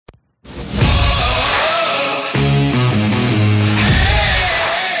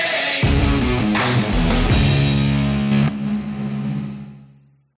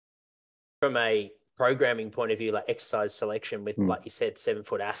from a programming point of view, like exercise selection with, like you said,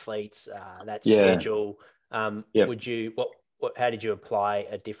 7-foot athletes, that schedule, how did you apply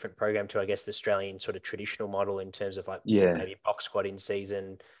a different program to, I guess, the Australian sort of traditional model in terms of like maybe box squat in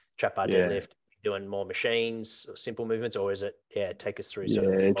season, trap bar deadlift, doing more machines or simple movements, or is it, take us through sort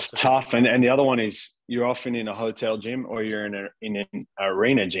of the it's philosophy? tough. And the other one is you're often in a hotel gym or you're in an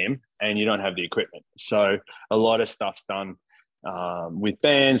arena gym and you don't have the equipment. So a lot of stuff's done with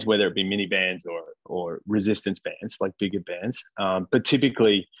bands, whether it be mini bands or resistance bands, like bigger bands. But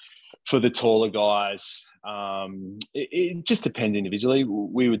typically for the taller guys, it just depends individually.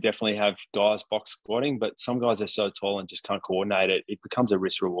 We would definitely have guys box squatting, but some guys are so tall and just can't coordinate it. It becomes a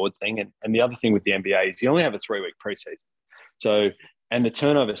risk reward thing. And the other thing with the NBA is you only have a 3-week preseason. So, and the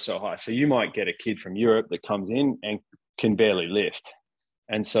turnover is so high. So you might get a kid from Europe that comes in and can barely lift.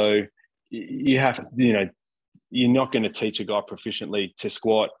 And so you have, you're not going to teach a guy proficiently to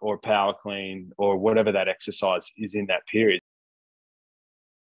squat or power clean or whatever that exercise is in that period.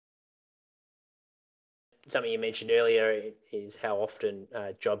 Something you mentioned earlier is how often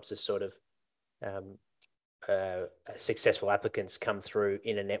jobs are sort of successful applicants come through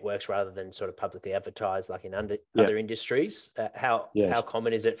inner networks rather than sort of publicly advertised like in other industries. How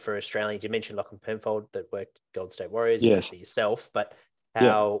common is it for Australians? You mentioned Lachlan Penfold that worked Golden State Warriors, yourself, but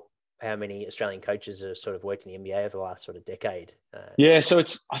how many Australian coaches have sort of worked in the NBA over the last sort of decade? So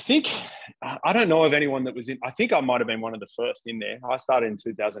I don't know of anyone that was in. I think I might have been one of the first in there. I started in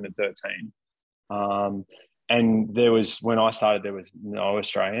 2013. And when I started, there was no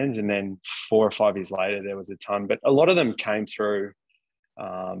Australians, and then 4 or 5 years later, there was a ton. But a lot of them came through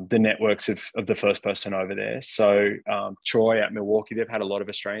the networks of the first person over there. So Troy at Milwaukee, they've had a lot of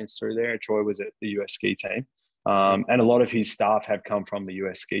Australians through there. Troy was at the US ski team. And a lot of his staff have come from the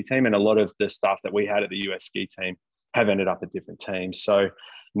US ski team, and a lot of the staff that we had at the US ski team have ended up at different teams. So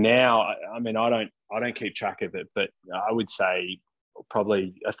now, I mean, I don't keep track of it, but I would say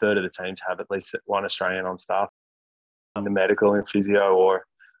probably a third of the teams have at least one Australian on staff in the medical and physio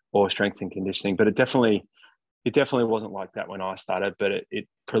or strength and conditioning. But it definitely wasn't like that when I started, but it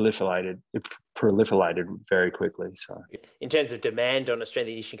proliferated very quickly. So in terms of demand on a strength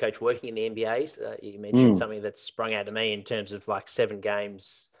and conditioning coach working in the NBAs, you mentioned something that sprung out to me in terms of like 7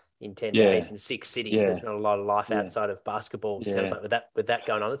 games in 10 days in 6 cities. There's not a lot of life outside of basketball. It sounds like with that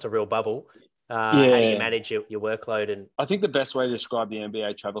going on, it's a real bubble. How do you manage your workload? And I think the best way to describe the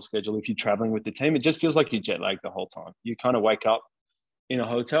NBA travel schedule, if you're traveling with the team, it just feels like you're jet lagged the whole time. You kind of wake up in a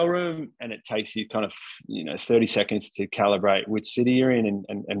hotel room and it takes you kind of 30 seconds to calibrate which city you're in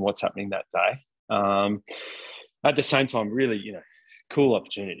and what's happening that day. At the same time, really, cool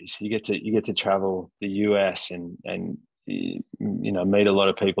opportunities. You get to travel the US and meet a lot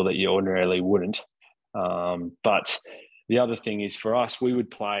of people that you ordinarily wouldn't. But the other thing is for us, we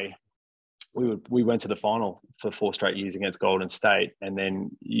went to the final for 4 straight years against Golden State. And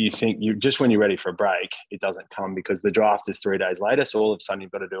then you think just when you're ready for a break, it doesn't come because the draft is 3 days later. So all of a sudden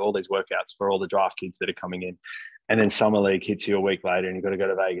you've got to do all these workouts for all the draft kids that are coming in. And then summer league hits you a week later and you've got to go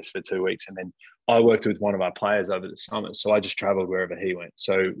to Vegas for 2 weeks. And then I worked with one of our players over the summer. So I just traveled wherever he went.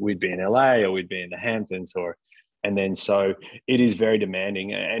 So we'd be in LA or we'd be in the Hamptons so it is very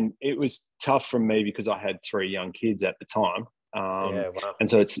demanding. And it was tough for me because I had 3 young kids at the time. And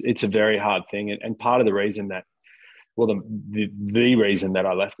so it's a very hard thing. And part of the reason that, the reason that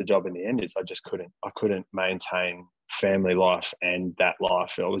I left the job in the end is I couldn't maintain family life and that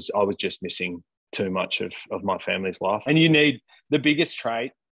life. I was just missing too much of my family's life. And you need the biggest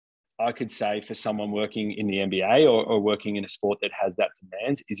trait, I could say, for someone working in the NBA or working in a sport that has that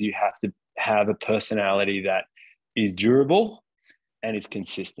demands is you have to have a personality that is durable and it's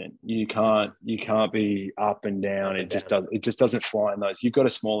consistent. You can't be up and down. It just doesn't fly in those. You've got a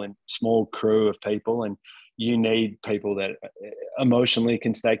small crew of people, and you need people that emotionally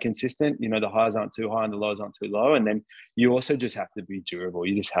can stay consistent. The highs aren't too high and the lows aren't too low. And then you also just have to be durable.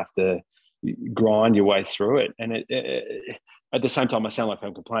 You just have to grind your way through it. And at the same time, I sound like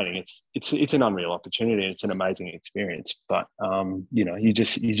I'm complaining. It's an unreal opportunity and it's an amazing experience. But you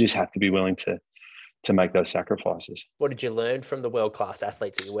just have to be willing to make those sacrifices. What did you learn from the world-class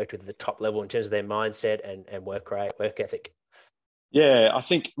athletes that you worked with at the top level in terms of their mindset and work ethic? Yeah, I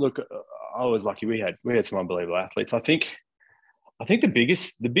think, look, I was lucky. We had some unbelievable athletes. I think the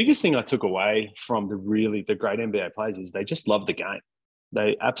biggest thing I took away from the great NBA players is they just love the game.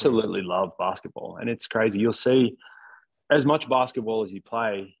 They absolutely love basketball. And it's crazy. You'll see as much basketball as you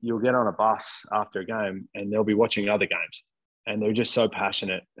play, you'll get on a bus after a game and they'll be watching other games. And they're just so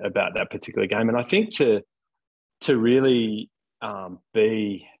passionate about that particular game. And I think to really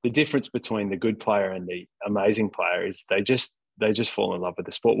be the difference between the good player and the amazing player is they just fall in love with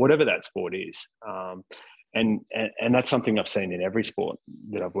the sport, whatever that sport is. And that's something I've seen in every sport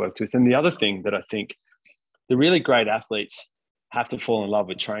that I've worked with. And the other thing that I think the really great athletes have to fall in love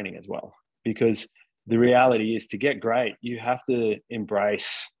with training as well, because the reality is, to get great, you have to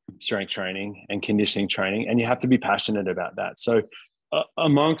embrace strength training and conditioning training, and you have to be passionate about that. So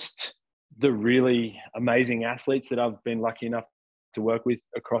amongst the really amazing athletes that I've been lucky enough to work with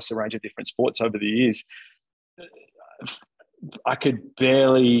across a range of different sports over the years, I could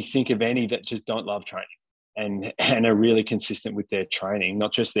barely think of any that just don't love training and are really consistent with their training,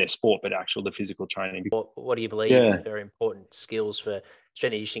 not just their sport, but the physical training. What do you believe are important skills for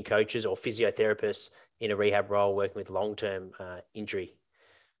strength and conditioning coaches or physiotherapists in a rehab role working with long-term injury?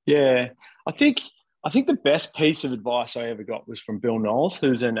 Yeah, I think the best piece of advice I ever got was from Bill Knowles,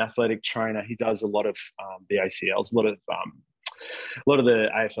 who's an athletic trainer. He does a lot of the ACLs, a lot of the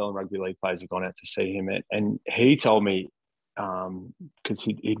AFL and rugby league players have gone out to see him, and he told me, because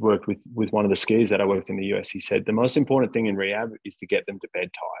he'd worked with one of the skiers that I worked in the US, he said the most important thing in rehab is to get them to bed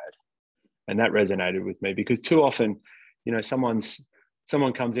tired. And that resonated with me, because too often, you know, someone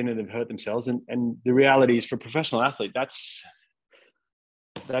comes in and they've hurt themselves, and the reality is, for a professional athlete, that's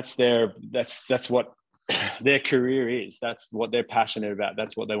what their career is. That's what they're passionate about.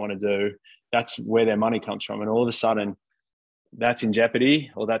 That's what they want to do. That's where their money comes from. And all of a sudden that's in jeopardy,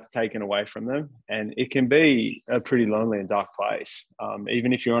 or that's taken away from them. And it can be a pretty lonely and dark place,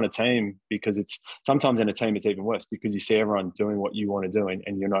 even if you're on a team, because sometimes in a team, it's even worse, because you see everyone doing what you want to do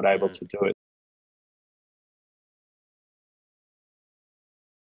and you're not able to do it.